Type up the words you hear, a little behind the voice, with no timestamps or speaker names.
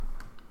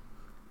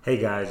Hey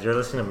guys, you're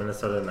listening to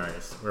Minnesota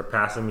Nice, where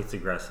passive meets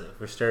aggressive,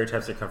 where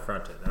stereotypes are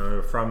confronted, and when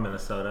we're from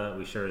Minnesota,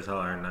 we sure as hell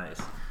are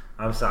nice.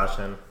 I'm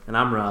Sachin. And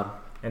I'm Rob.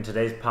 And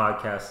today's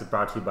podcast is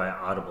brought to you by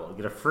Audible.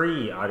 Get a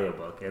free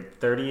audiobook, a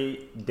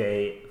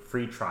 30-day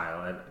free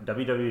trial at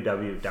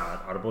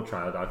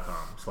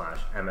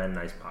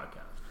www.audibletrial.com/MNNicePodcast.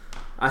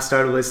 I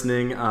started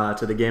listening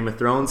to the Game of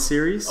Thrones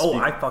series.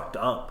 I fucked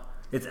up.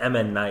 It's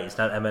MN Nice,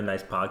 not MN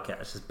Nice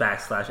Podcast. It's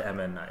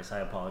 /MN Nice. I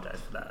apologize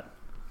for that.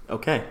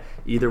 Okay.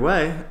 Either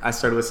way, I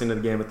started listening to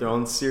the Game of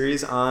Thrones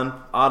series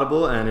on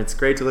Audible, and it's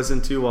great to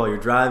listen to while you're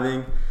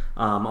driving.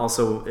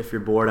 Also, if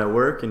you're bored at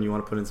work and you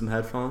want to put in some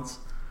headphones.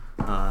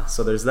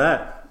 So there's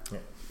that.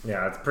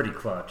 Yeah, it's pretty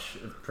clutch.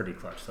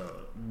 So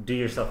do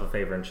yourself a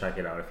favor and check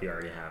it out if you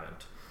already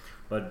haven't.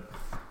 But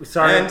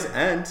sorry.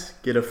 And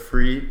get a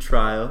free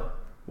trial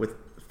with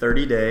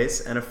 30 days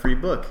and a free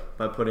book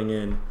by putting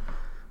in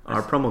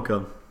our promo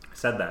code. I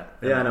said that.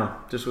 Yeah, I know.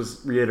 Just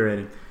was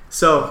reiterating.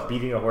 So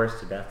beating a horse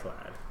to death,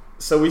 lad.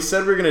 So we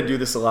said we're going to do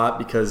this a lot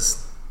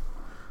because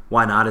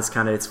why not? It's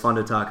fun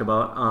to talk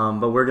about.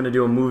 But we're going to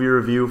do a movie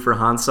review for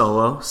Han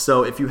Solo.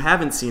 So if you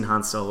haven't seen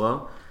Han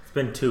Solo, it's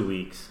been 2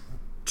 weeks.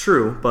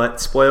 True,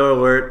 but spoiler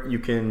alert, you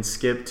can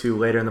skip to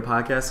later in the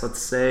podcast.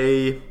 Let's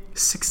say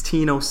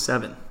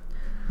 1607.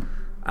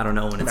 I don't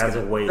know when it's. That's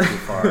way too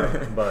far,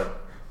 but.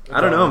 I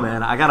don't know,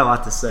 man. I got a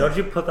lot to say. Don't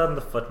you put that in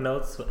the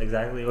footnotes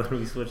exactly when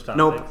we switch topics?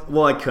 Nope.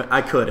 Well,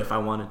 I could if I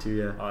wanted to,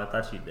 yeah. Oh, I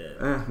thought you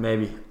did.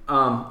 Maybe.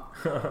 I'll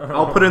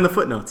put it in the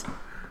footnotes.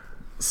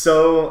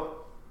 So,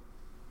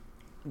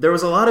 there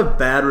was a lot of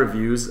bad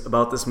reviews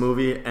about this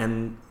movie,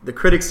 and the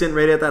critics didn't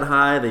rate it that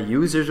high. The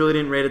users really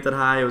didn't rate it that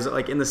high. It was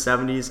like in the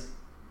 70s.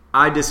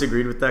 I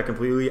disagreed with that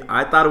completely.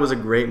 I thought it was a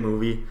great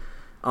movie.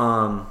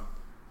 And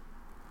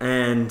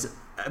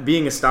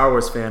being a Star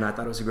Wars fan, I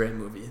thought it was a great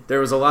movie.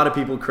 There was a lot of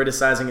people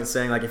criticizing it,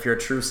 saying, like, if you're a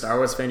true Star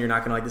Wars fan, you're not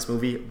going to like this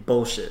movie.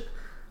 Bullshit.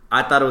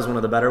 I thought it was one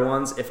of the better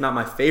ones, if not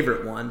my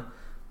favorite one.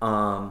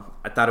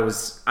 I thought it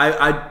was...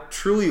 I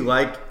truly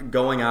like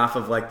going off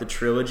of, like, the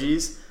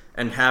trilogies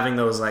and having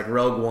those, like,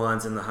 Rogue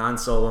Ones and the Han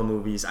Solo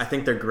movies. I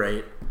think they're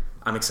great.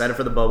 I'm excited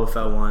for the Boba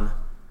Fett one.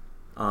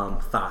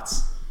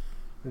 Thoughts?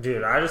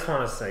 Dude, I just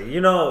want to say,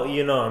 you know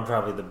I'm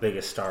probably the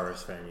biggest Star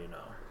Wars fan you know.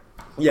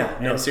 Yeah,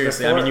 no,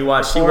 seriously. She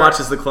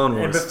watches the Clone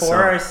Wars. And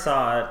before I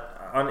saw it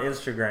on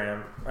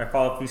Instagram, I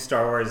follow a few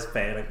Star Wars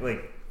fan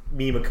like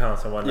meme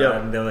accounts and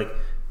whatnot, and they're like,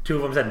 2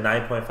 of them said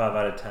 9.5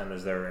 out of 10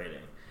 was their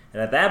rating.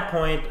 And at that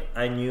point,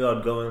 I knew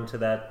I'd go into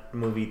that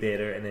movie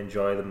theater and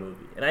enjoy the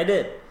movie, and I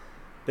did,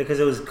 because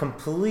it was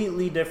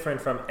completely different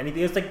from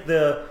anything. It's like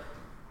the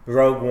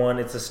Rogue One.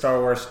 It's a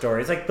Star Wars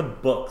story. It's like the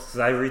books. 'Cause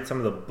I read some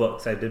of the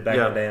books I did back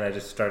in the day, and I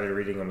just started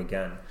reading them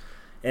again.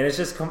 And it's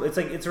just,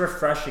 it's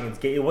refreshing.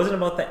 It wasn't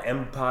about the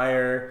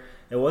Empire.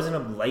 It wasn't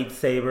about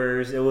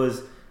lightsabers. It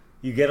was,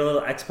 you get a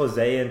little expose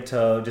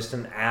into just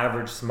an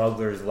average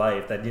smuggler's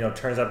life that,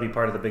 turns out to be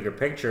part of the bigger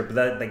picture.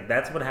 But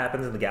that's what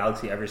happens in the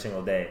galaxy every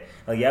single day.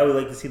 Like, yeah, we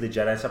like to see the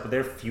Jedi stuff, but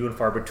they're few and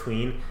far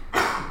between.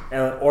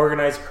 And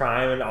organized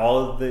crime and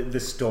all the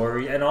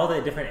story and all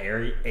the different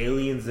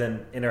aliens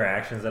and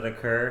interactions that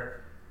occur,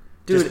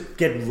 dude, just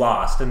get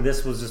lost. And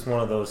this was just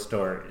one of those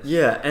stories.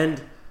 Yeah,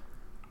 and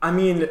I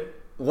mean,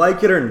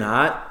 like it or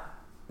not,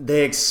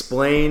 they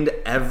explained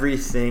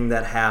everything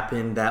that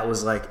happened that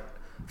was like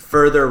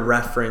further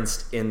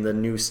referenced in the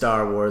new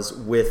Star Wars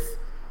with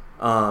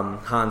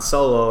Han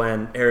Solo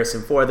and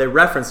Harrison Ford. They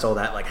referenced all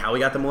that, like how he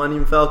got the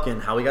Millennium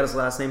Falcon, how he got his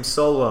last name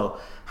Solo,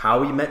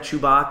 how he met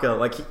Chewbacca.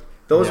 Like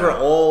those were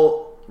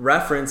all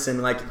referenced,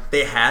 and like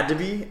they had to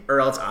be, or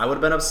else I would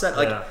have been upset.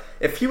 Like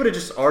if he would have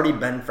just already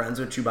been friends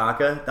with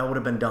Chewbacca, that would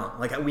have been dumb.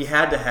 Like we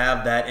had to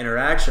have that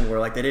interaction where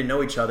like they didn't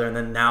know each other, and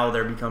then now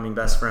they're becoming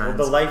best friends.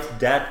 Well, the life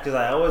debt, because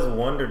I always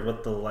wondered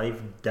what the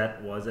life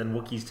debt was, and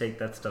Wookiees take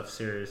that stuff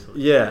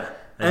seriously. Yeah.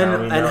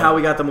 And how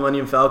we got the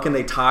Millennium Falcon.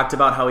 They talked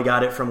about how we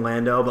got it from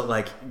Lando, but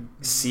like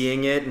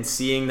seeing it and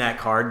seeing that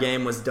card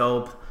game was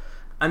dope.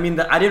 I mean,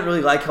 I didn't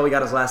really like how he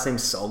got his last name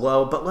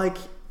Solo, but like,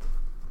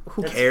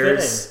 who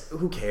cares?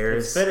 Who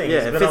cares? It's fitting.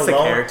 Yeah, it fits the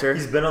character.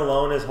 He's been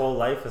alone his whole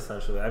life,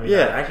 essentially. I mean,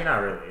 actually not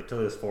really, until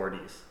his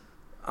 40s.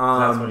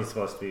 That's when he's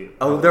supposed to be.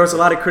 There was a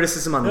lot of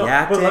criticism on the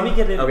acting. But let me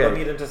get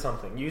into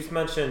something. You just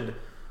mentioned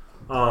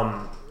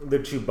the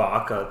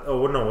Chewbacca.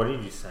 Oh, no, what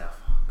did you say?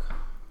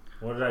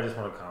 What did I just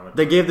want to comment?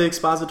 They gave the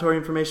expository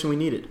information we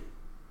needed.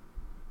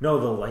 No,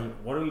 what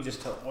did you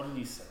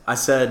say? I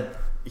said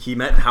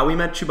how he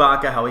met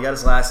Chewbacca, how he got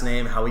his last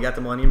name, how he got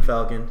the Millennium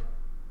Falcon.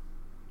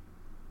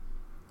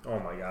 Oh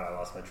my god, I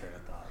lost my train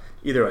of thought.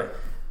 Either way,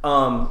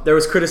 there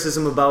was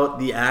criticism about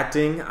the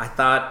acting. I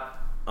thought,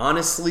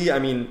 honestly, I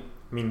mean,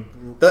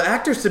 the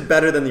actors did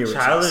better than the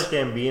originals. Childish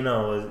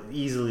Gambino was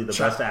easily the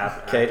best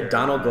actor. Okay,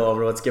 Donald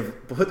Glover. Let's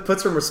put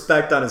some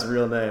respect on his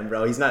real name,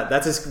 bro. He's not.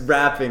 That's his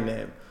rapping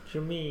name. What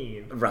you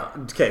mean? Bro,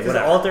 okay, it's his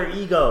alter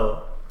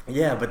ego.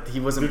 Yeah, but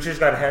he wasn't. Lucha's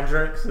got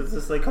Hendrix. It's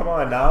just like, come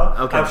on now.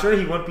 Okay. I'm sure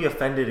he wouldn't be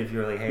offended if you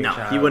were like, hey, no,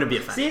 child. He wouldn't be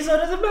offended. See, so it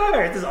doesn't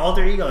matter. It's his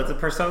alter ego. It's a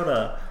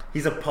persona.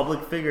 He's a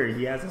public figure.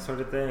 He has that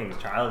sort of thing.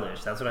 He's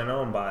childish. That's what I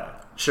know him by.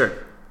 Sure.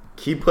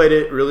 He played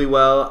it really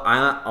well.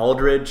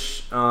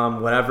 Aldridge,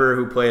 whatever,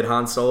 who played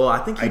Han Solo, I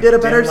think he did a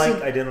better.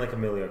 I didn't like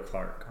Emilia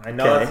Clarke. I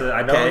know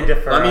we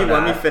differ.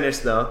 Let me finish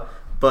though.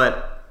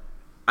 But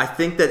I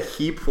think that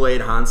he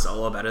played Han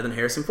Solo better than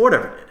Harrison Ford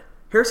ever did.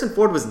 Harrison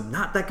Ford was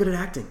not that good at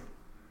acting.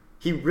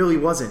 He really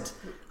wasn't.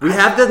 We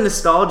have the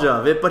nostalgia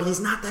of it, but he's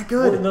not that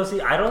good. Well, no,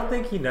 see, I don't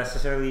think he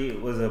necessarily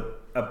was a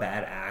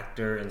bad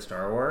actor in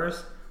Star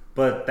Wars,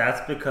 but that's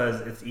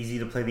because it's easy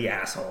to play the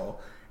asshole.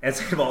 And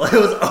second of all, it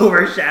was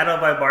overshadowed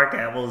by Mark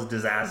Hamill's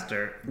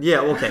disaster. Yeah,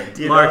 okay.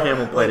 Mark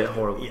Hamill played it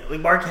horribly. Yeah,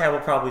 Mark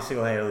Hamill probably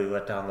single-handedly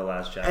let down The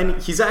Last Jedi. And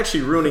he's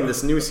actually ruining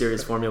this new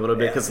series for me a little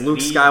bit because Luke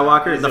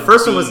Skywalker, the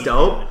first one was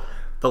dope.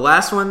 The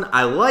last one,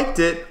 I liked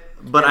it,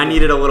 but I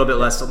needed a little bit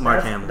less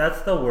Mark Hamill.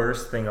 That's the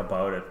worst thing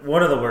about it.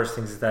 One of the worst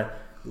things is that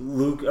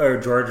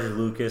George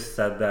Lucas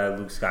said that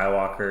Luke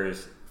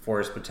Skywalker's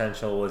force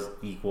potential was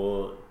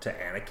equal to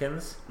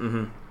Anakin's.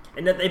 Mm-hmm.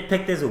 And that they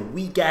picked this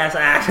weak ass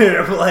actor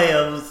to play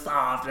him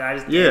soft, and I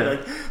just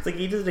it's like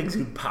he doesn't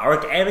exude power.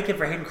 Like Anakin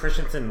for Hayden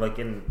Christensen, like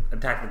in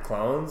Attack of the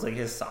Clones, like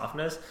his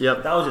softness.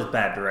 Yep, that was just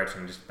bad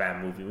direction, just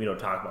bad movie. We don't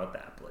talk about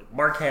that. But like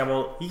Mark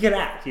Hamill, he can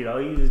act. He's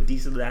a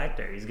decent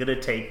actor. He's good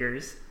at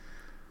Takers.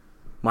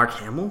 Mark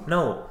Hamill?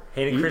 No,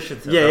 Hayden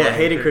Christensen. Yeah,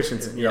 Hayden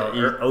Christensen.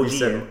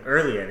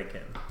 Early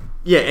Anakin.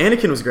 Yeah,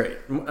 Anakin was great.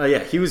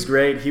 He was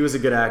great. He was a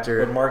good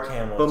actor. But Mark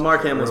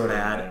Hamill was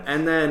bad.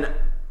 And then,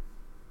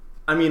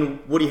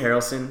 Woody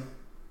Harrelson,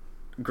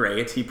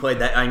 great. He played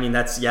that.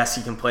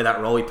 He can play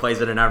that role. He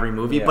plays it in every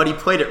movie, but he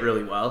played it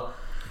really well.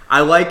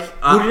 I like.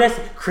 Who did I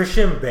see?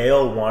 Christian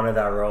Bale wanted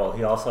that role.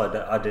 He also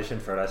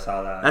auditioned for it. I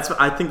saw that.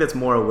 I think that's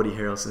more of Woody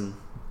Harrelson.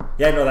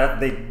 Yeah, no,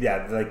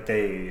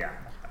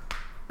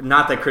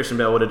 Not that Christian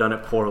Bale would have done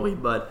it poorly,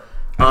 but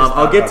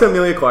I'll get to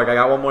Emilia Clarke. I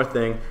got one more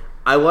thing.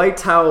 I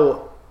liked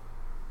how.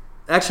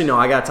 Actually, no,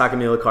 I got to talk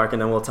Emilia Clarke,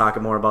 and then we'll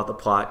talk more about the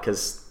plot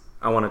because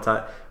I want to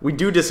talk. We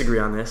do disagree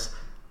on this,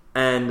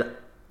 and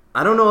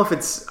I don't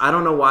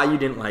know why you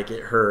didn't like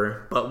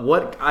her,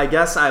 but I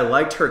guess I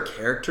liked her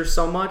character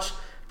so much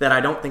that I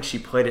don't think she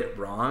played it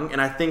wrong,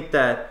 and I think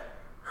that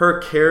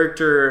her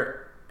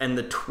character and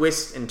the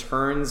twists and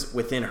turns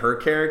within her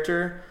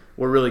character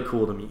were really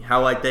cool to me.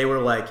 How they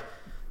were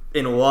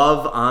in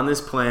love on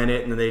this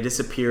planet, and then they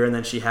disappear, and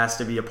then she has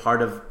to be a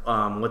part of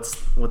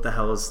what the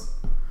hell is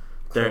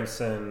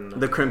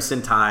the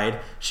Crimson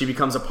Tide. She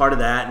becomes a part of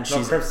that, and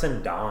she's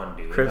Crimson Dawn,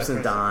 dude.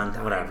 Crimson Dawn,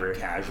 whatever.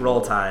 Casual.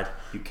 Roll Tide.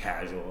 You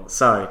casual.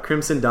 Sorry,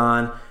 Crimson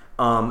Dawn.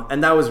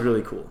 And that was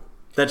really cool.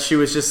 That she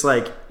was just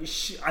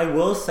I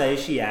will say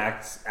she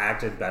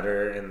acted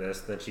better in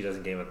this than she does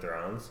in Game of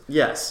Thrones.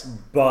 Yes,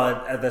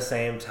 but at the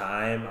same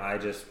time, I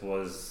just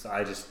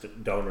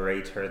don't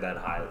rate her that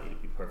highly, to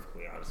be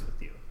perfectly honest with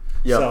you.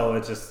 Yep.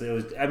 So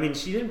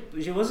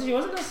she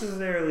wasn't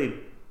necessarily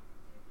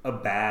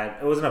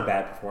it wasn't a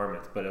bad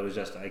performance, but it was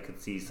just I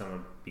could see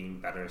someone being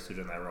better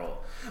suited in that role.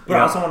 But I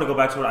also want to go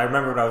back to I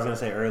remember what I was going to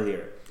say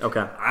earlier.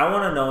 Okay. I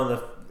want to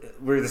know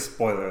we're the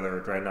spoiler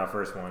alert right now.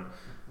 First one,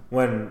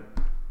 when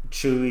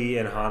Chewie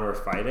and Han were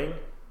fighting,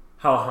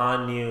 how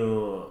Han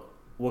knew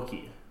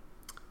Wookiee.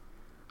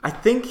 I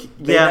think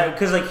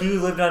because he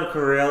lived on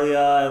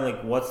Corellia,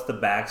 and what's the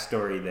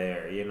backstory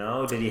there?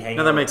 Did he hang?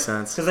 No, that makes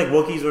sense. Because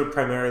Wookiees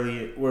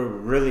were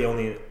really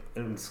only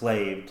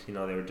enslaved. They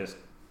were just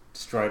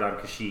destroyed on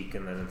Kashyyyk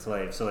and then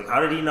enslaved. So how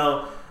did he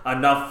know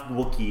enough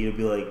Wookiee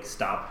to be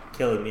stop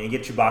killing me and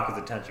get Chewbacca's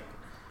attention?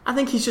 I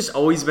think he's just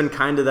always been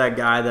kind of that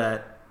guy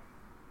that.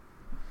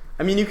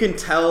 You can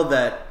tell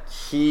that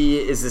he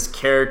is this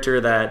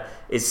character that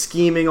is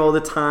scheming all the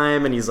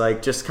time, and he's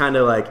just kind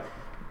of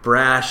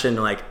brash and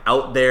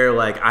out there.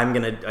 I'm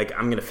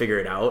gonna figure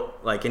it out.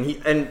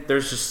 And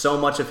there's just so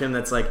much of him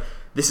that's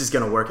this is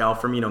gonna work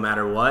out for me no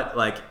matter what.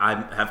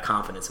 I have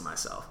confidence in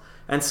myself.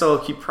 And so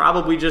he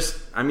probably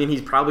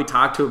he's probably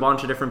talked to a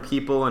bunch of different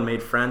people and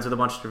made friends with a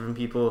bunch of different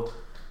people,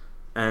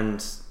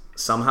 and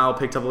somehow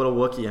picked up a little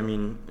Wookiee.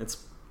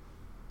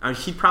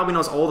 He probably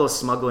knows all those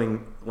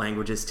smuggling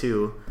languages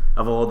too,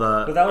 of all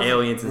the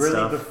aliens and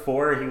stuff.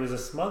 Before he was a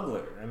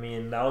smuggler.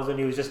 That was when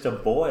he was just a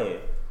boy.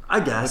 I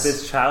guess. With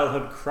his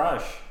childhood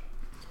crush.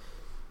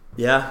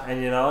 Yeah.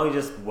 And he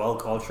just well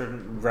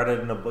cultured, read it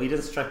in a book. He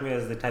doesn't strike me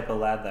as the type of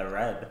lad that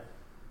read.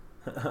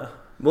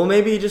 Well,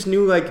 maybe he just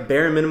knew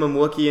bare minimum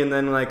Wookiee, and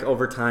then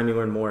over time he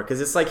learned more. Because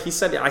it's he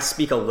said, I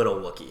speak a little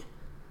Wookiee.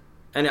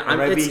 And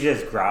maybe he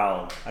just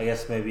growled. I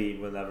guess maybe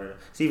we'll never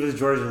see. If it was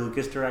George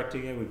Lucas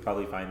directing it, we'd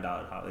probably find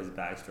out how his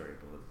backstory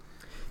was.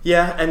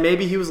 Yeah, and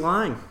maybe he was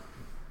lying.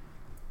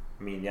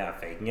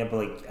 Faking it,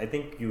 but I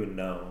think you would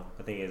know.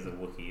 I think as a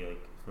Wookiee,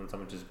 when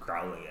someone's just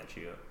growling at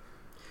you.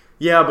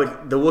 Yeah,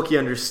 but the Wookiee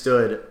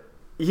understood.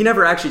 He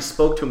never actually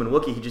spoke to him in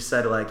Wookiee. He just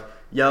said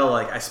yo,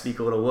 I speak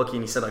a little Wookiee,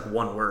 and he said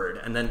one word,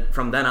 and then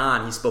from then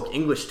on he spoke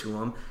English to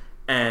him,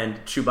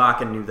 and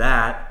Chewbacca knew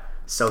that,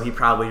 so he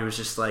probably was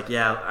just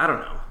yeah, I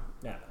don't know.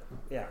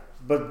 Yeah,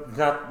 but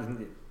not.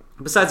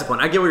 Besides the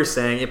point, I get what you're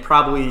saying.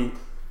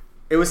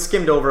 It was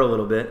skimmed over a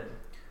little bit.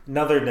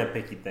 Another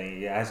nitpicky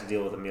thing, it has to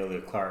deal with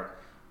Emilia Clarke.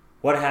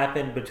 What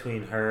happened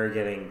between her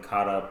getting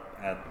caught up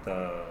at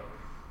the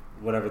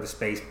whatever the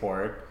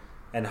spaceport,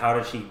 and how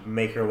did she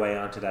make her way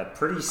onto that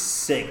pretty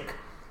sick?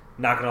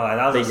 Not gonna lie,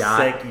 that was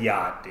sick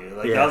yacht, dude.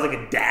 Like that was like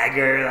a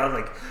dagger. That was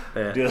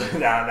like, dude,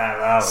 that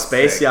was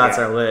space sick, yachts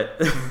are lit.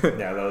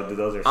 Yeah,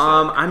 those are sick.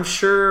 I'm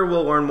sure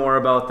we'll learn more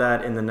about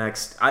that in the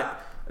next.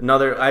 We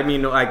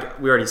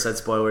already said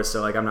spoilers,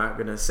 so like I'm not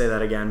gonna say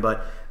that again.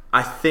 But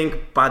I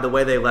think by the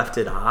way they left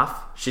it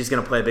off, she's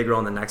gonna play a big role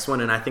in the next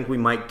one, and I think we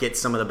might get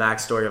some of the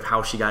backstory of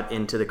how she got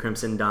into the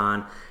Crimson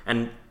Dawn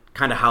and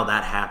kind of how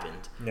that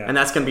happened. Yeah. And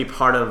that's gonna be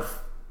part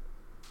of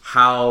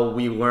how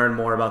we learn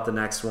more about the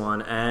next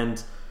one.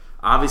 And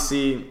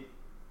obviously,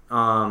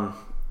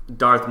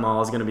 Darth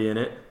Maul is going to be in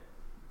it.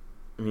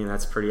 I mean,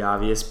 that's pretty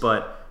obvious.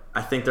 But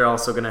I think they're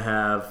also going to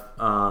have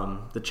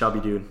the chubby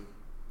dude.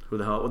 Who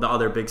the hell? The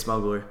other big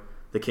smuggler.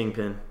 The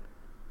Kingpin.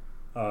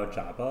 Oh,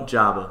 Jabba?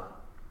 Jabba.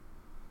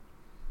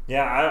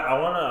 Yeah,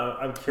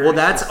 I'm curious. Well,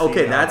 that's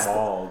okay. That's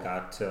Maul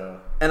got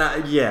to. And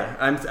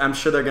I'm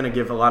sure they're going to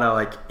give a lot of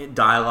like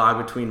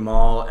dialogue between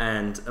Maul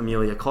and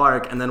Emilia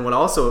Clarke. And then what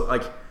also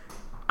like,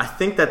 I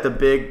think that the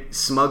big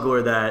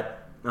smuggler that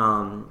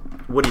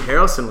Woody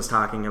Harrelson was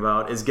talking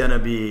about is gonna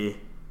be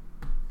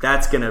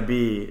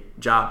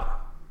Jabba,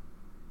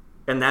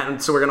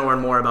 and so we're gonna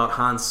learn more about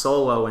Han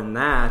Solo in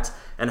that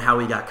and how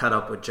he got cut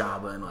up with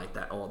Jabba and like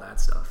that, all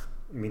that stuff.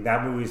 I mean,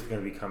 that movie's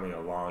gonna be coming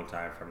a long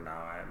time from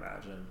now, I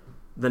imagine.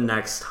 The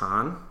next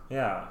Han?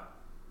 Yeah.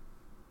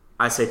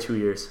 I say 2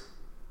 years.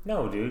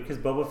 No, dude, because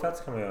Boba Fett's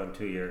coming out in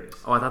 2 years.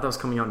 Oh, I thought that was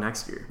coming out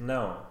next year.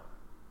 No.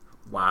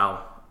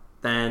 Wow.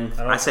 Then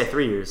I say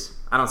 3 years.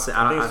 I think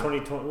it's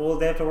 2020. Well,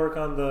 they have to work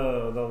on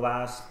the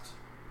last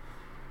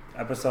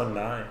episode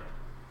 9.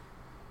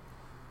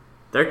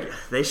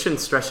 They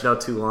shouldn't stretch it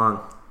out too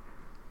long.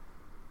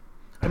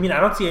 I mean, I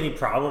don't see any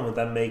problem with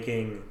them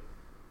making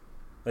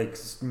like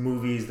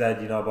movies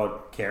that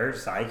about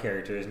side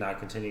characters, not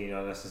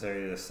continuing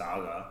necessarily the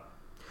saga.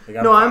 Like,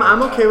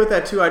 I'm okay with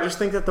that too. I just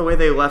think that the way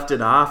they left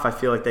it off, I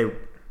feel like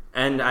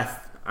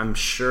I'm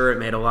sure it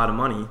made a lot of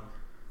money.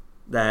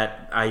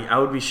 That I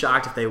would be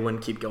shocked if they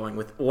wouldn't keep going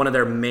with one of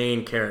their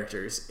main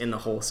characters in the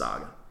whole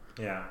saga.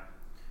 Yeah.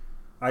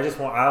 I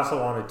also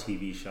want a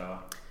TV show.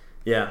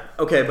 Yeah.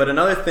 Okay, but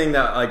another thing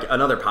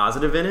another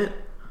positive in it,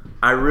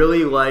 I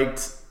really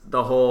liked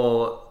the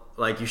whole,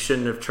 like, you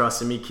shouldn't have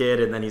trusted me, kid,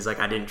 and then he's like,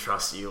 I didn't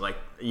trust you, like,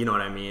 you know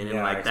what I mean? And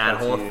like that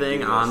whole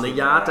thing on the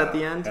yacht at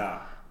the end,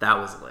 that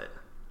was lit.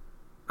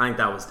 I think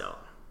that was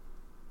dope.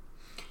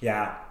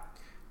 Yeah.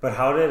 But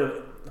how did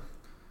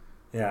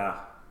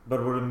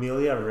But would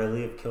Emilia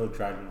really have killed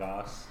Dryden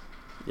Voss?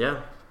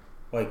 Yeah.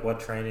 Like, what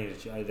training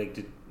did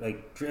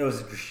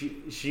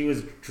she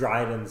was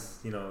Dryden's,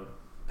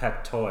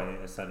 pet toy,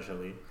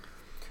 essentially.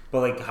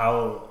 But, like,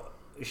 how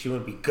she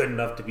wouldn't be good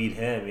enough to beat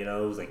him, it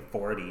was, like,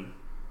 40.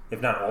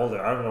 If not older.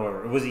 I don't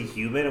know. Was he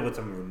human with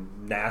some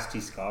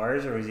nasty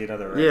scars, or was he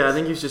another race? Yeah, I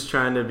think he's just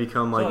trying to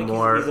become, more like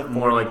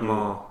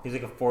Maul. He's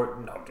like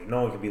no, dude,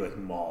 no one can be like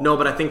Maul. No,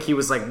 but I think he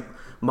was, like,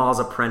 Maul's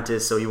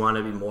apprentice, so he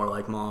wanted to be more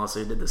like Maul,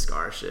 so he did the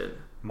scar shit.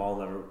 Maul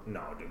will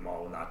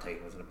not take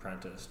him as an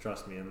apprentice.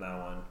 Trust me in that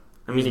one.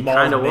 I mean, he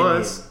kind of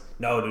was.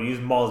 No, dude, he was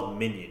Maul's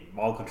minion.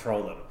 Maul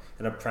controlled him.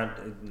 An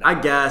apprentice. No. I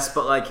guess,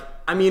 but like,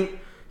 I mean,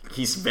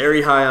 he's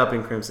very high up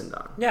in Crimson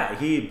Dawn. Yeah,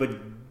 but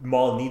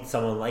Maul needs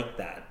someone like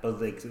that. But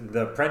like,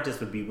 the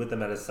apprentice would be with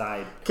him at his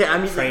side. Okay, I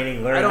mean,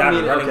 training, learning,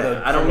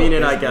 I don't mean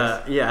it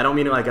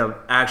like a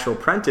actual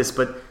apprentice,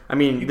 but I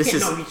mean,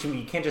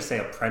 you can't just say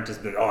apprentice.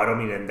 But I don't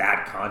mean in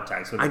that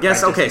context. I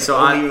guess okay,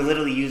 so you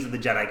literally use the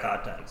Jedi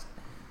context.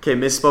 Okay,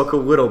 misspoke a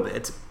little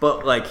bit,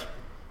 but like,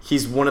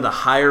 he's one of the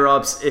higher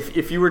ups.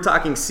 If you were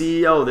talking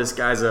CEO, this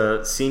guy's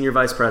a senior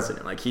vice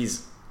president. Like,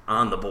 he's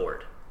on the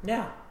board.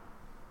 Yeah.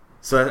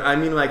 So I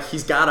mean, like,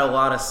 he's got a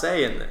lot of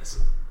say in this.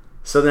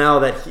 So now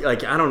that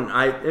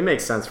it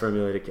makes sense for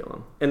Emilia to kill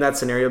him in that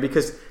scenario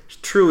because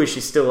truly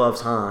she still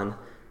loves Han,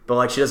 but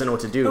like she doesn't know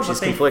what to do. No,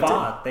 she's conflicted.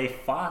 They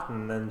fought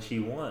and then she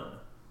won.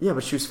 Yeah,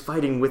 but she was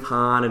fighting with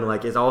Han, and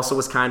like it also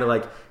was kind of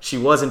like she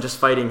wasn't just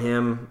fighting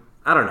him.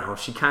 I don't know.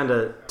 She kind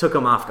of took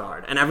him off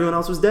guard, and everyone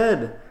else was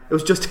dead. It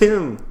was just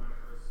him.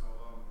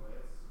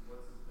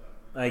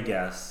 I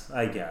guess,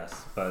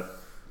 but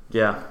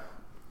yeah,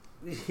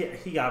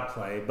 he got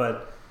play.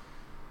 But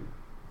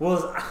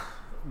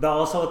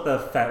also with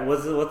the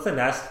what's the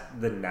nest?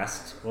 The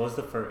nest. What was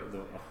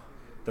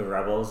the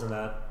rebels in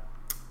that?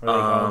 I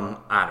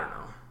don't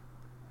know.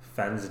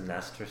 Fenn's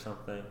nest or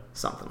something.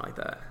 Something like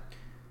that.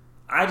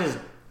 I just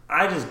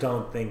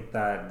don't think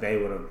that they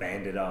would have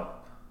banded up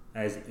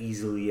as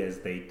easily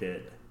as they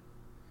did,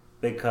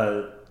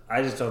 because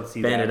I just don't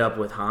see banded up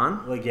with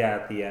Han. Like, yeah,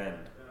 at the end,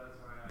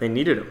 they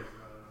needed him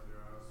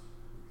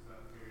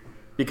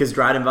because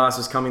Dryden Voss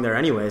was coming there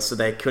anyway, so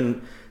they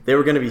couldn't. They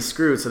were going to be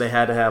screwed, so they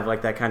had to have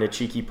like that kind of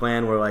cheeky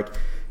plan where like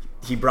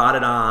he brought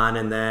it on,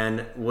 and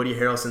then Woody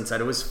Harrelson said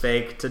it was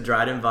fake to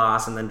Dryden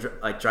Voss, and then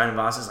like Dryden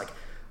Voss is like,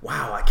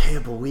 "Wow, I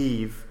can't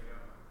believe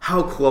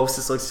how close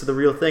this looks to the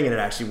real thing," and it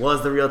actually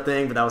was the real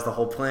thing, but that was the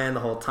whole plan the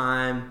whole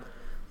time.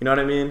 You know what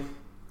I mean?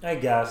 I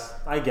guess.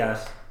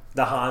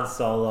 The Han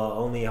Solo,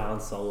 only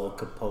Han Solo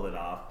could pull it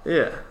off.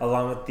 Yeah.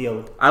 Along with the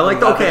I like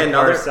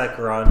another parsec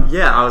run.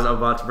 Yeah, I was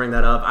about to bring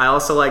that up. I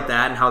also like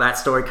that and how that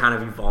story kind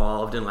of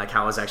evolved and like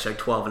how it was actually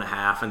like 12 and a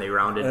half and they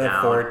rounded and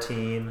down.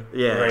 14.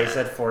 Yeah. Ray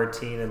said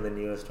 14 in the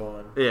newest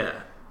one. Yeah.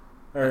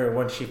 Or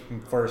when she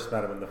first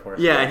met him in the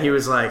first Yeah, one. and he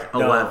was like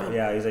 11. No,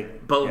 yeah, he's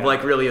like... But yeah.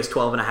 like really it was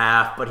 12 and a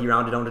half, but he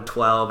rounded down to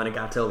 12 and it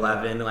got to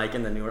 11 like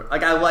in the newer...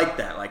 Like I like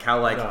that. Like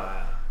how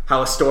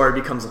how a story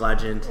becomes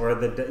legend. Or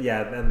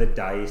and the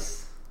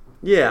dice.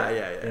 Yeah.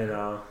 You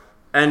know?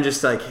 And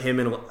just like him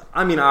and...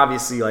 I mean,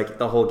 obviously like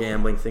the whole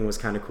gambling thing was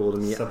kind of cool to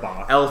me.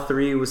 Sabacc.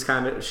 L3 was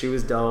kind of... She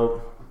was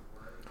dope.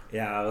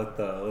 Yeah, with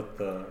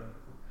the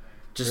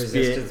just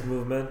resistance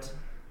movement.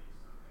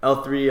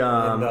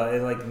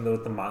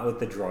 L3 with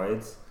the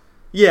droids.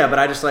 Yeah, but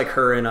I just like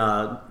her and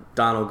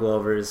Donald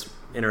Glover's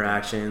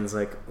interactions.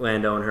 Like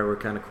Lando and her were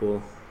kind of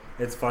cool.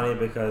 It's funny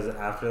because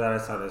after that I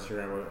saw on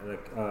Instagram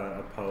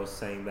a post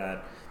saying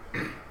that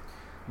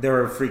there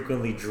were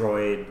frequently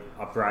droid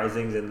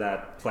uprisings in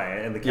that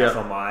planet in the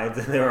Castle Mines,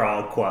 and they were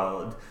all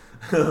quelled.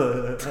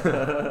 So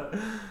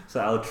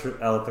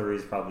L3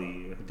 is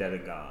probably dead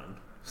and gone.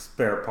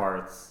 Spare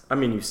parts. I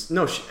mean,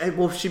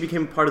 she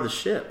became part of the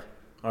ship.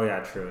 Oh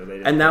yeah,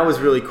 true. And that was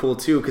really cool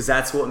too, because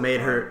that's what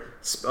made her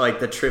like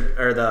the trip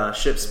or the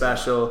ship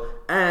special.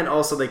 And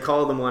also, they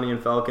call the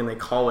Millennium Falcon. They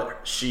call it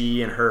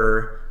she and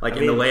her, like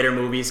in the later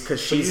movies,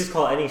 because she's. You just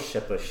call any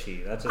ship a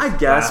she. That's just I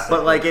guess,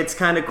 but like it's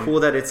kind of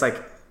cool that it's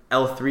like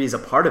L3 is a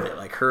part of it.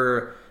 Like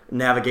her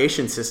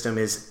navigation system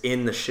is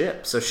in the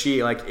ship, so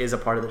she like is a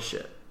part of the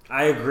ship.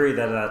 I agree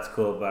that that's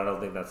cool, but I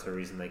don't think that's the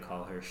reason they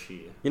call her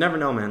she. You never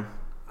know, man.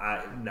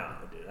 No,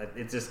 dude.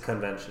 It's just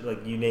convention.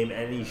 Like you name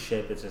any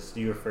ship, it's just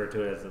you refer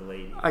to it as a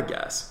lady. I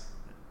guess.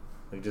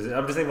 I'm just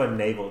thinking about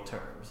naval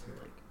terms.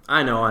 Like,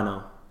 I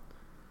know.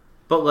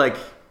 But like,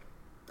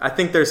 I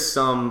think there's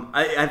some.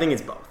 I think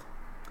it's both.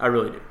 I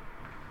really do.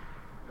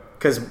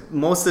 Because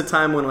most of the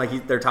time when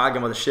like they're talking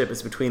about the ship,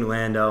 it's between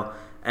Lando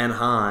and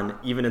Han,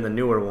 even in the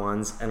newer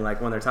ones. And like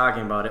when they're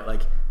talking about it,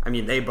 like I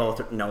mean, they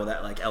both know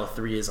that like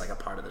L3 is like a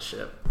part of the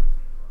ship.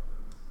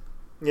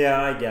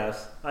 Yeah, I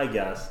guess.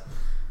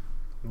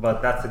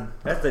 But that's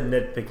a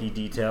nitpicky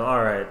detail.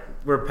 All right,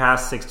 we're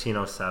past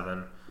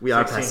 1607. We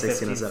are past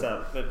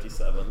 1607.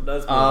 57.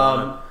 Let's move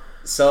on.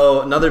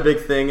 So another big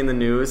thing in the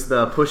news: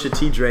 the Pusha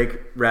T Drake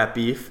rap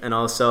beef, and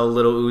also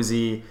Lil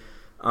Uzi,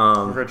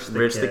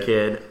 Rich the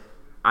Kid.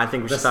 I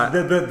think we should talk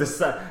the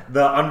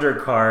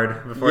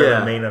undercard before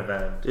the main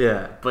event.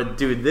 Yeah, but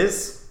dude,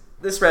 this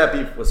rap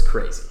beef was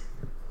crazy,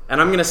 and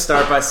I'm gonna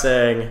start by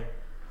saying,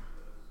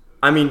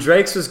 I mean,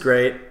 Drake's was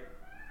great.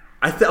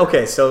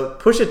 Okay, so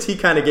Pusha T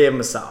kind of gave him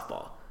a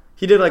softball.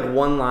 He did like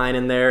one line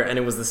in there, and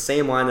it was the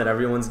same line that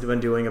everyone's been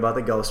doing about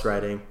the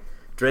ghostwriting.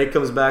 Drake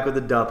comes back with the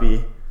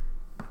duppy.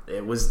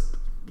 It was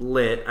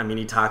lit. I mean,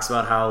 he talks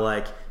about how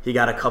like he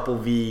got a couple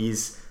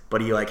V's, but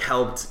he like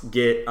helped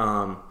get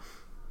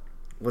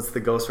what's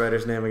the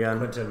ghostwriter's name again?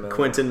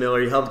 Quentin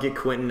Miller. He helped get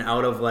Quentin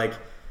out of like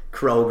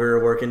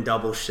Kroger working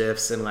double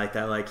shifts and like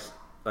that. Like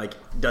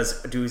do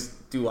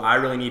I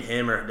really need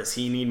him or does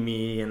he need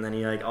me? And then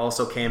he like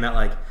also came at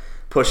like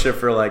Pusha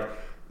for like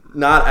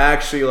not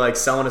actually like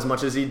selling as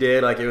much as he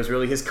did. Like it was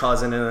really his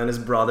cousin and then his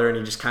brother, and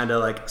he just kind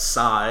of like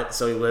saw it,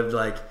 so he lived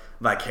like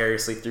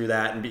vicariously through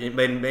that and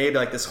made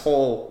like this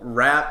whole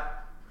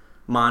rap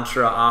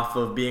mantra off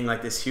of being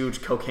like this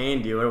huge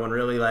cocaine dealer when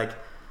really like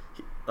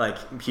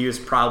he was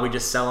probably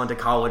just selling to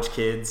college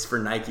kids for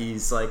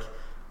Nikes. Like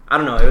I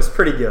don't know, it was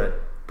pretty good.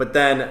 But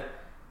then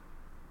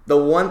the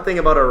one thing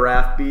about a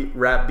rap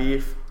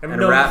beef,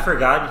 I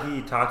forgot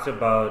he talked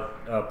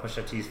about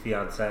Pusha T's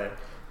fiance.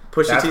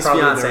 Pusha T's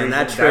fiance, and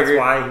that triggered. That's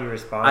why he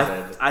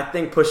responded. I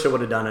think Pusha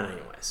would have done it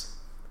anyways.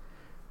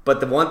 But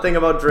the one thing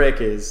about Drake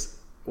is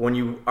when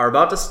you are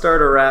about to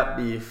start a rap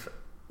beef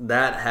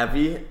that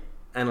heavy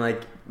and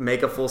like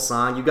make a full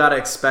song, you got to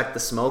expect the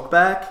smoke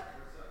back.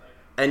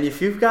 And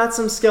if you've got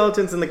some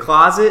skeletons in the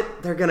closet,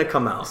 they're gonna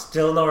come out.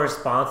 Still no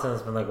response, and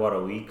it's been like what, a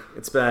week?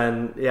 It's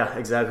been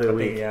exactly a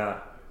week. Yeah.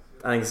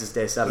 I think this is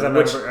day 7. I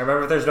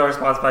remember if there's no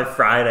response by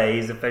Friday,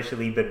 he's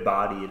officially been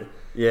bodied.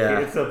 Yeah.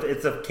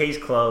 It's a case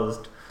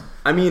closed.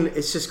 I mean,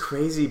 it's just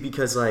crazy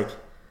because like,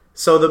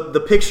 so the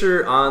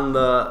picture on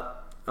the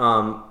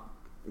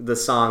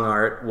song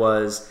art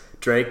was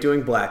Drake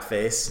doing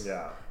blackface.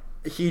 Yeah.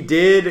 He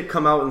did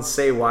come out and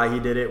say why he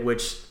did it,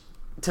 which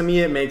to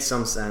me it makes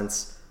some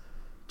sense.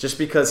 Just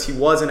because he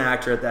was an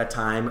actor at that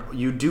time,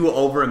 you do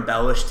over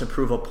embellish to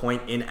prove a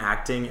point in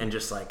acting and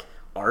just like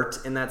art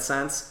in that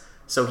sense.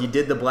 So he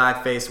did the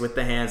blackface with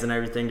the hands and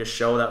everything to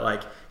show that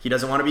like he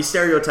doesn't want to be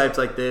stereotyped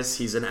like this.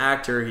 He's an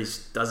actor.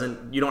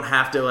 You don't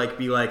have to like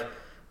be like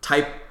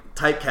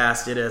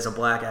typecasted as a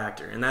black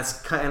actor. And that's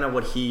kind of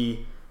what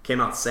he came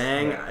out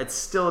saying. Yeah. It's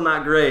still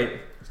not great.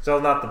 Still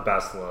not the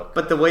best look.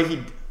 But the way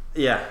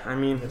I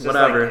mean, it's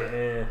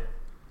whatever.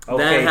 Okay,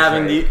 then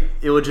having the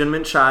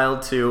illegitimate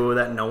child too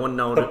that no one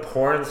noticed. The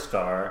porn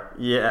star.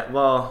 Yeah,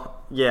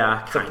 well,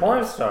 yeah. It's a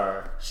porn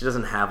star. She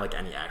doesn't have like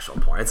any actual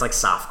porn. It's like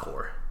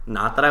softcore.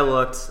 Not that I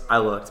looked,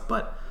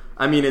 but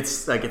I mean,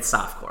 it's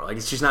softcore.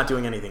 Like, she's not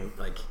doing anything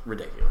like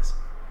ridiculous.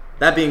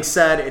 That being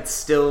said, it's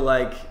still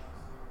like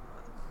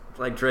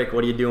Drake,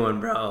 what are you doing,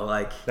 bro?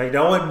 Like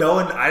no one.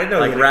 I didn't know.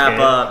 Like, wrap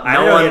up.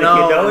 No one knew.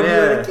 No one knew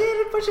yeah. a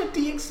kid. And Pusha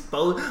T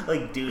exposed.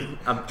 Like, dude,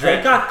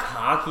 Drake got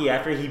cocky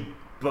after he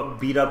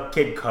beat up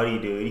Kid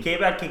Cudi, dude. He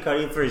came at Kid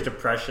Cudi for his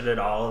depression and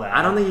all that.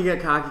 I don't think he got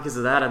cocky because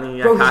of that. I think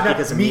he got cocky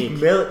because of Meek.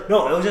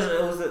 No,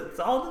 it's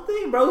all the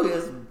thing, bro. It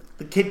was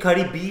the Kid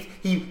Cudi beef.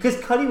 Because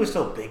Cudi was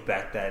so big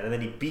back then, and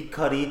then he beat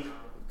Cudi.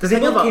 Because they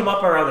both came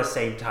up around the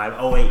same time.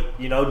 Oh wait,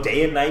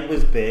 Day and Night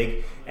was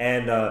big,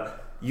 and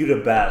You the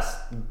Best.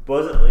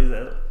 Was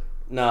it?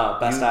 No,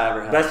 Best I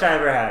Ever Had. Best I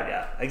Ever Had,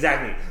 yeah.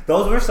 Exactly.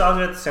 Those were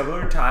songs at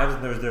similar times,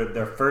 and there was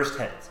their first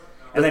hits.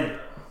 And then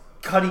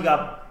Cudi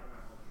got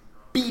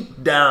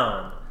beat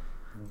down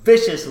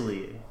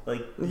viciously.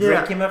 Like,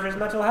 Drake came after his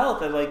mental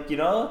health, and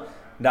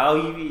now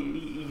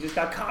he just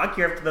got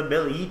cocky after the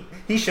Millie.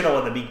 He should have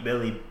won the Meek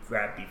Millie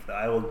rap beef,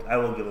 though. I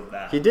will give him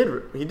that. He did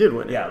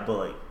win it. Yeah,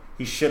 but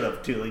he should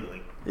have too.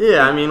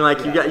 Yeah, I mean,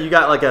 you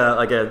got like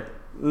a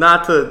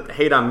not to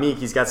hate on Meek,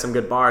 he's got some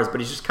good bars,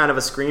 but he's just kind of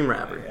a scream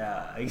rapper.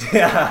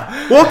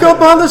 Yeah. Woke up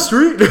on the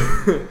street.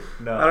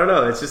 No, I don't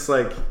know. It's just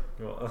like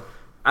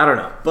I don't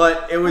know,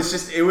 but it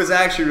was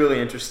actually really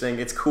interesting.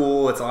 It's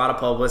cool. It's a lot of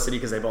publicity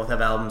because they both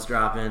have albums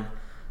dropping.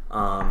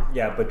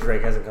 Yeah, but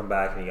Drake hasn't come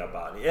back and he got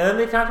bodied. And then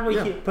they talked about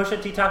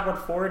Pusha T talked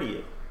about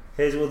 40.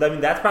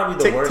 That's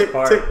probably the worst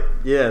part.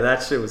 Yeah,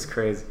 that shit was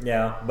crazy.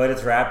 Yeah, but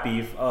it's rap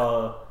beef.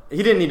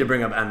 He didn't need to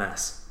bring up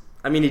MS.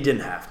 I mean, he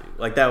didn't have to.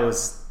 Like, that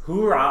was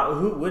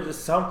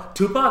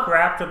Tupac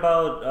rapped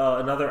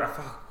about another.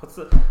 What's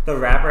the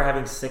rapper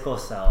having sickle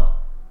cell?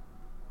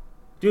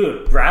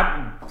 Dude,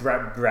 rap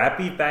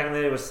beef back in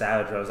the day was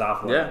savage. It was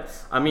awful. Yeah,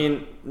 I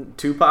mean,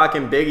 Tupac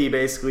and Biggie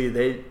basically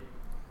they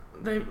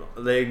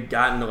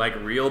got into like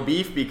real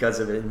beef because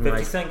of it.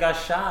 50 Cent got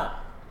shot.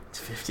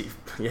 50,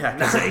 yeah.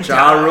 Because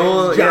Ja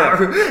Rule, Ja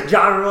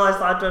Rule, I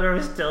saw Twitter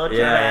was still trying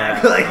to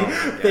act like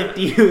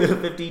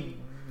 50.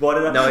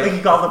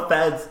 He called the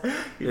feds.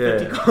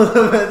 Called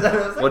the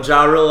feds. Well,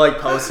 Ja Rule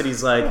posted.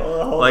 He's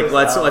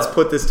let's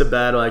put this to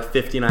bed.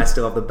 50 and I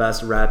still have the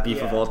best rap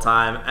beef of all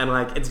time, and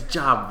it's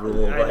Ja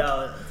Rule. I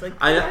know. It's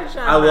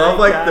I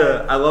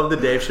love the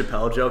Dave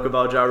Chappelle joke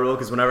about Ja Rule,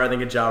 because whenever I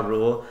think of Ja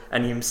Rule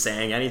and him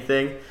saying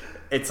anything,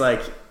 it's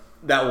like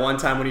that one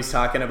time when he's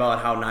talking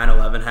about how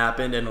 9/11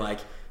 happened, and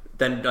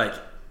then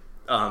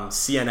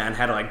CNN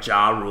had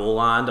Ja Rule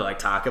on to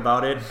talk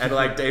about it, and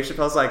Dave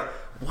Chappelle's like,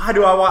 why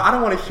do I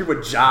don't want to hear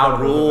what Ja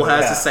Rule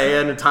has to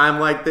say in a time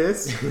like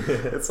this.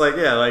 It's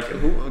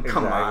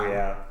come on.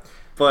 Yeah.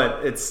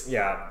 But it's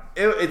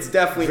it's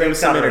definitely Drake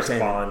some doesn't entertainment.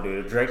 respond,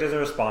 dude. If Drake doesn't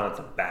respond, it's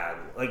a bad.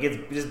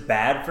 It's just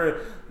bad for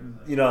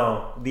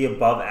the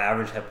above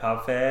average hip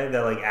hop fan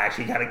that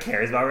actually kind of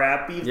cares about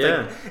rap beef.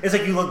 Yeah. It's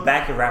you look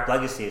back at Rap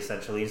Legacy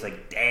essentially. It's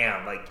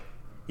damn,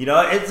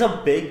 it's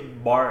a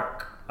big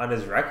mark on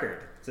his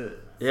record. It's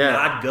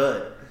not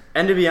good.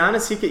 And to be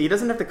honest, he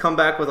doesn't have to come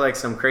back with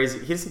some crazy.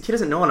 He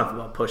doesn't know enough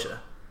about Pusha.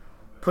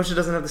 Pusha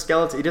doesn't have the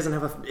skeleton. He doesn't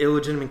have an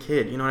illegitimate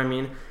kid. You know what I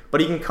mean? But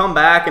he can come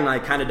back and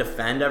kind of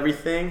defend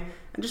everything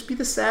and just be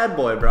the sad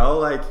boy,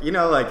 bro.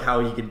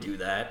 How he could do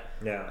that.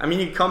 Yeah. I mean,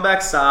 he'd come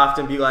back soft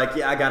and be like,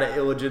 yeah, I got an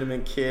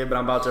illegitimate kid,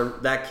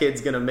 but that kid's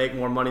gonna make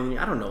more money than me.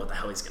 I don't know what the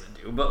hell he's gonna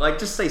do, but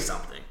just say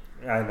something.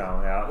 I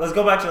know. Yeah. Let's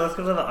go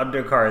to the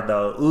undercard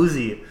though.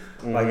 Uzi,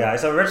 my guy.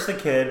 So Rich the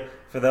Kid.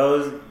 For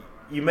those.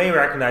 You may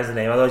recognize the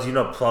name, otherwise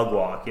Plug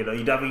Walk. You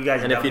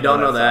guys. And if you don't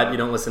know that, you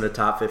don't listen to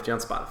Top 50 on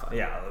Spotify.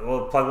 Yeah,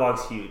 well, Plug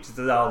Walk's huge. It's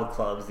at all the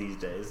clubs these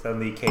days. On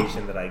the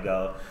occasion that I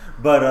go,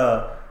 but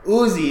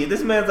Uzi,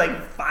 this man's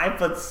 5'7",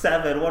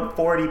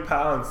 140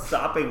 pounds,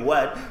 sopping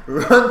wet,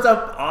 runs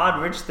up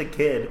on Rich the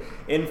Kid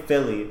in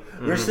Philly.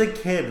 Mm-hmm. Rich the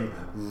Kid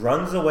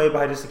runs away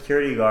behind a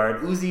security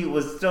guard. Uzi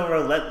was still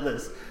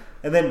relentless.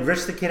 And then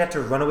Rich the Kid had to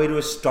run away to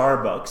a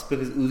Starbucks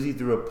because Uzi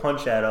threw a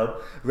punch at him,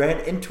 ran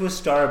into a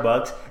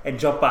Starbucks, and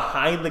jumped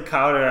behind the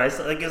counter. I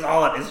saw, it's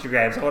all on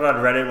Instagram. Someone on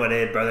Reddit went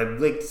in, bro. They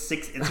linked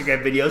 6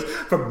 Instagram videos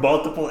from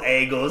multiple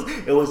angles.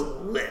 It was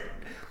lit.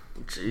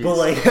 Jeez.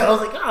 But I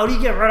was how do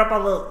you get run up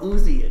on little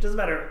Uzi? It doesn't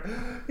matter.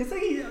 It's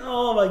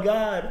oh my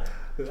god.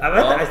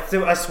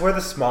 I swear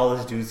the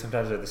smallest dudes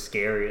sometimes are the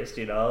scariest,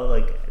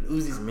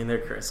 Uzi's. I mean,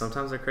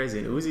 sometimes they're crazy,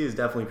 and Uzi is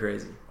definitely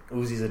crazy.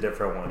 Uzi's a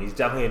different one. He's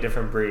definitely a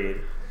different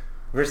breed.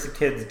 Versus the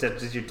Kid's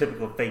just your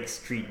typical fake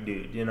street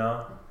dude,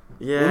 Yeah.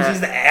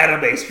 Uzi's the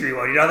anime street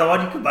one, the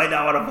one you might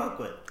not want to fuck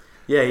with.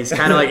 Yeah, he's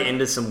kind of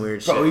into some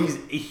weird shit. Bro, he's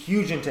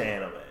huge into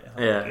anime.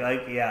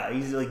 Yeah.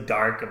 He's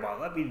dark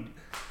about. I mean,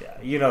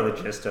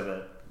 the gist of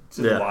it. It's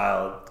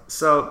wild.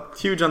 So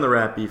huge on the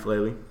rap beef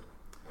lately.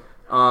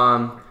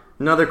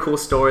 Another cool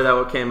story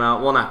that came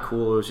out. Well, not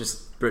cool. It was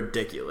just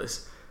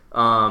ridiculous.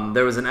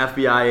 There was an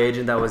FBI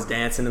agent that was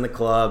dancing in the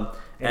club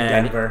in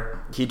Denver.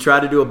 He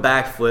tried to do a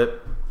backflip.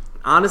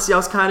 Honestly, I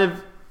was if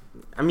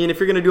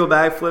you're going to do a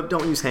backflip,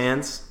 don't use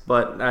hands.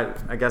 But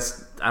I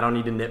guess I don't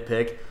need to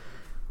nitpick.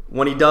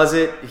 When he does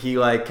it, he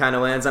kind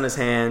of lands on his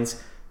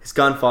hands. His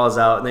gun falls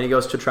out, and then he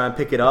goes to try and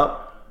pick it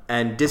up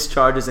and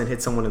discharges and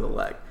hits someone in the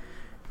leg.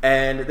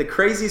 And the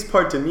craziest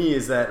part to me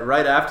is that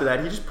right after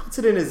that, he just puts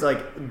it in his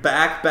like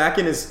back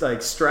in his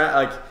like strap,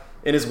 like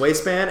in his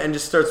waistband, and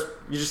just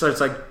starts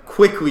like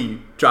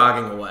quickly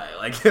jogging away.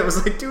 Like it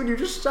was like, dude, you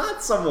just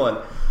shot someone.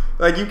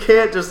 Like you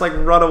can't just like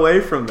run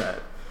away from that.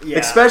 Yeah.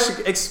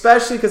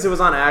 Especially because it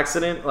was on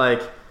accident.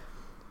 Like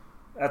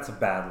that's a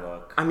bad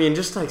look. I mean,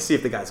 just like see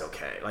if the guy's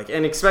okay. Like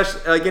and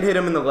especially like it hit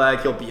him in the leg,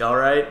 he'll be all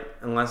right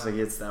unless it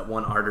gets that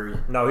one artery.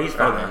 No, he's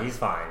fine. He's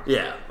fine.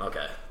 Yeah.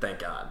 Okay. Thank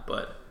God.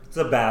 But. It's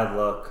a bad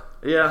look.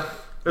 Yeah,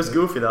 it was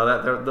goofy though.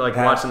 That they're like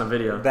watching the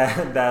video.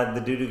 That the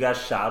dude who got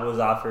shot was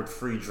offered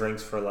free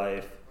drinks for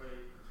life.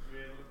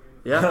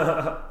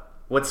 Yeah.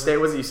 What state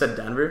was it? You said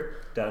Denver.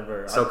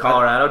 Denver. So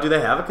Colorado. Do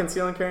they have a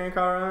conceal and carry in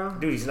Colorado?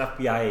 Dude, he's an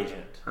FBI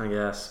agent. I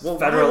guess. Well,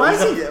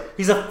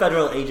 he's a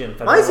federal agent.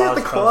 Why is he at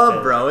the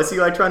club, bro? Is he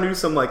like trying to do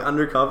some like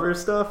undercover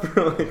stuff?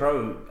 Bro,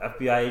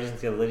 FBI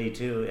agents get litty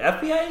too.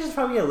 FBI agents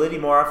probably get litty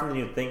more often than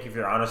you think if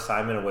you're on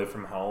assignment away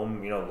from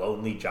home. You know,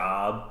 lonely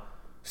job.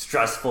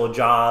 Stressful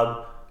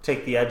job,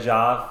 take the edge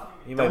off.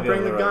 You might Don't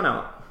bring the gun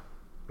out.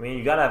 I mean,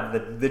 you gotta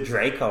have the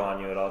Draco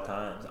on you at all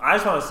times. I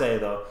just want to say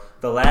though,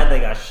 the lad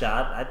that got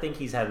shot, I think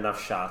he's had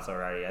enough shots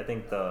already. I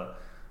think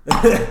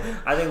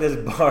I think this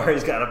bar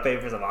has got to pay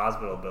for some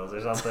hospital bills or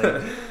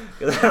something.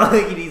 Because I don't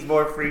think he needs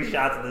more free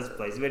shots in this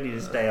place. He might need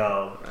to stay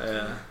home.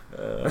 Yeah.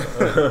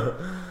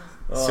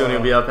 Soon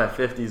he'll be up at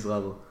 50s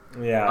level.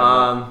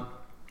 Yeah.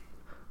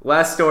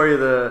 Last story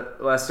of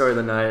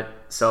the night.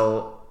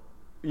 So.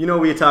 You know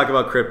we talk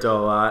about crypto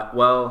a lot.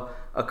 Well,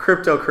 a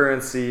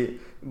cryptocurrency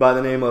by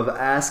the name of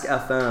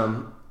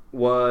Ask.fm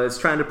was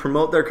trying to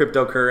promote their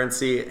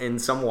cryptocurrency in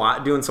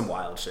doing some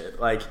wild shit,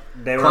 like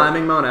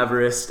climbing Mount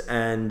Everest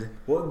and.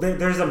 Well,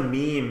 there's a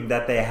meme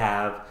that they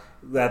have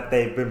that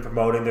they've been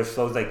promoting. Their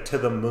slopes like to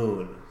the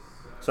moon.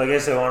 So I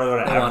guess they want to go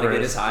to Everest. They want to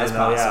get as high as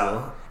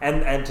possible.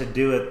 Yeah. And to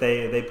do it,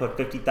 they put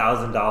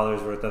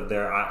 $50,000 worth of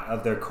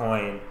their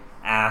coin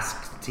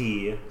Ask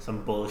T,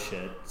 some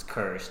bullshit. It's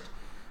cursed.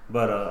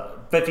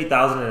 But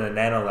 $50,000 in a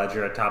nano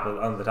ledger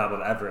on the top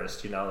of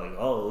Everest, you know, like,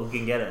 oh, who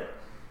can get it?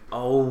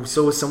 Oh,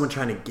 so was someone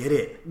trying to get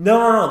it?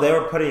 No. They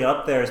were putting it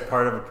up there as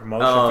part of a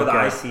promotion for the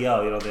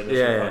ICO, you know, the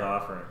initial coin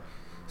offering.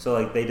 So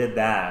like they did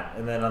that,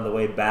 and then on the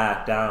way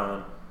back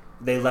down,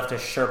 they left a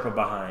Sherpa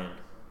behind.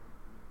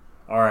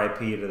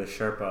 R.I.P. to the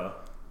Sherpa.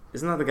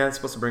 Isn't that the guy that's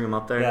supposed to bring him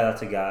up there? Yeah,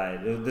 that's a guy.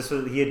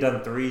 He had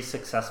done 3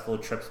 successful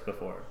trips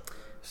before.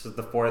 This is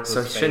the 4th.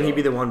 So shouldn't he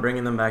be the one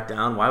bringing them back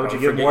down? Why would you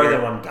have more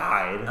than one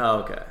guide? Oh,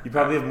 okay. You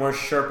probably have more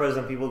Sherpas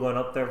than people going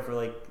up there for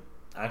like.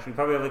 Actually, you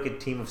probably have like a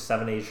team of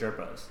 7-8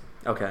 Sherpas.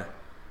 Okay.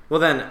 Well,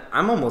 then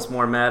I'm almost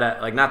more mad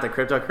at like not the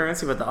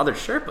cryptocurrency, but the other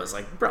Sherpas.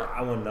 Like, bro,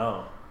 I wouldn't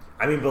know.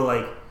 I mean, but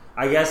like,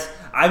 I guess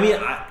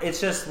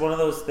it's just one of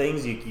those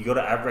things. You go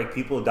to Everest. Like,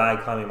 people die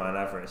climbing Mount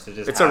Everest. It's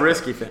happens. A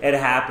risky thing. It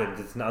happens.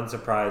 It's not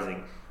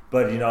unsurprising.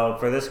 But you know,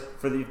 for this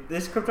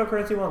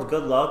cryptocurrency one's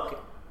good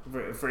luck.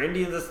 For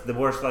Indians, it's the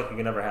worst luck you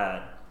can ever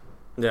had.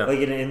 Yeah. Like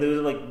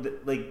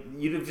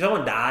if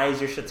someone dies,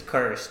 your shit's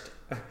cursed.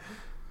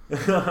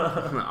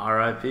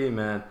 R.I.P.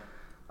 man.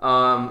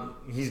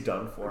 He's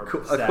done for.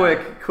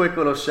 A quick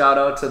little shout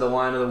out to the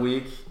wine of the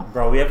week,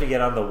 bro. We have to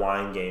get on the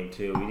wine game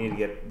too. We need to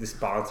get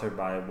sponsored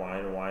by a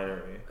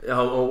winery.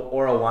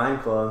 Or a wine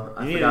club.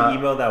 You need to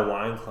email that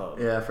wine club.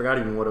 Yeah, I forgot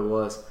even what it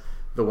was.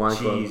 The wine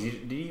club. Jeez,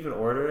 did you even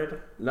order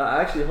it? No,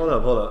 actually, hold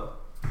up.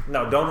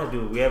 No, don't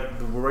do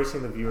it. We're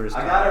wasting the viewers'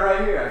 time. I got it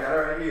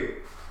right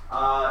here.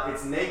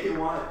 It's Naked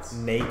Wines.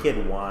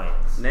 Naked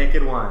Wines.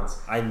 Naked Wines.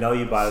 I know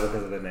you bought it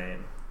because of the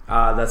name.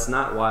 That's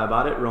not why I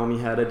bought it. Romy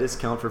had a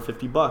discount for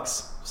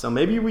 $50, so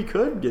maybe we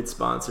could get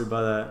sponsored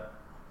by that.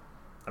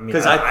 I mean,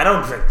 I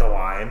don't drink the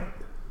wine.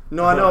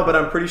 No, I know, but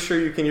I'm pretty sure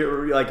you can get,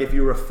 like, if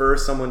you refer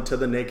someone to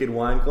the Naked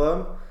Wine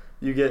Club,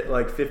 you get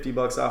like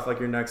 $50 off like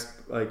your next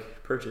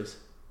like purchase.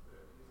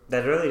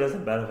 That really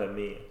doesn't benefit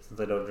me since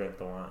I don't drink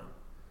the wine.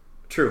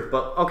 True,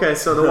 but okay.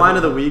 So the wine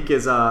of the week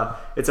is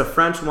it's a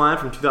French wine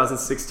from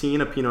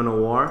 2016, a Pinot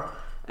Noir,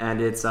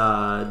 and it's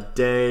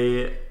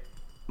De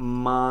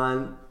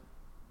Montagne.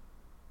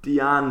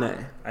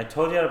 I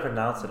told you how to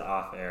pronounce it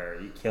off air.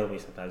 You kill me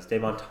sometimes. De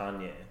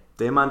Montagne.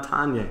 De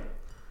Montagne.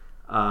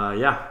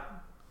 Yeah.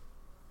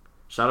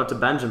 Shout out to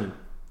Benjamin.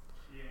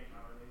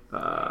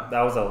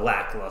 That was a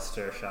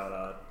lackluster shout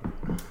out.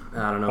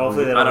 I don't know.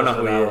 Hopefully I don't know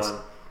who he is.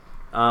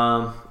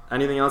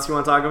 Anything else you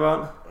want to talk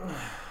about?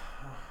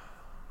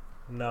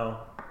 No.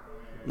 All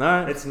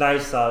right. It's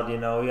nice out, you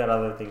know. We got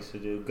other things to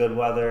do. Good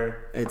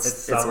weather.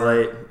 It's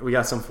late. We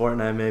got some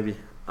Fortnite maybe.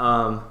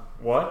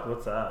 What?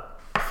 What's that?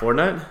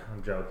 Fortnite?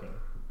 I'm joking.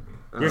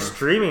 You're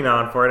streaming now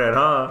on Fortnite,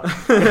 huh?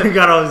 You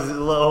got a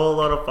whole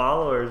lot of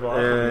followers.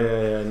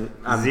 Yeah.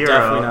 I'm 0.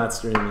 definitely not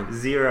streaming.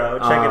 0.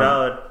 Check it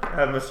out.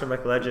 I'm Mr.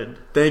 McLegend.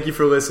 Thank you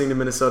for listening to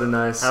Minnesota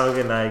Nice. Have a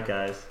good night,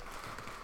 guys.